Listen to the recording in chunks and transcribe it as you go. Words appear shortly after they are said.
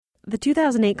The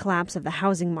 2008 collapse of the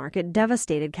housing market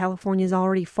devastated California's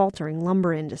already faltering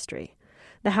lumber industry.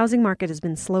 The housing market has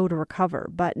been slow to recover,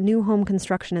 but new home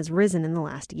construction has risen in the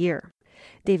last year.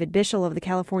 David Bischel of the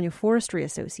California Forestry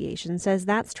Association says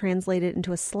that's translated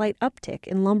into a slight uptick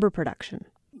in lumber production.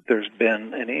 There's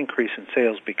been an increase in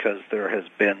sales because there has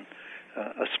been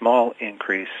a small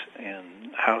increase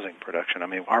in housing production. I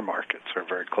mean, our markets are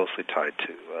very closely tied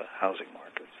to housing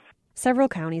markets. Several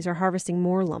counties are harvesting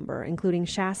more lumber, including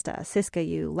Shasta,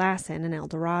 Siskiyou, Lassen, and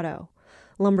Dorado.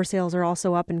 Lumber sales are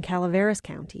also up in Calaveras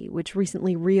County, which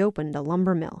recently reopened a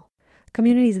lumber mill.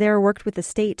 Communities there worked with the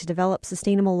state to develop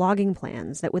sustainable logging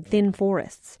plans that would thin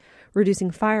forests, reducing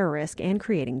fire risk and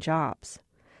creating jobs.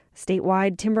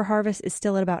 Statewide, timber harvest is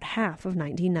still at about half of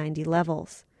 1990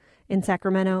 levels. In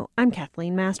Sacramento, I'm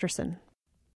Kathleen Masterson.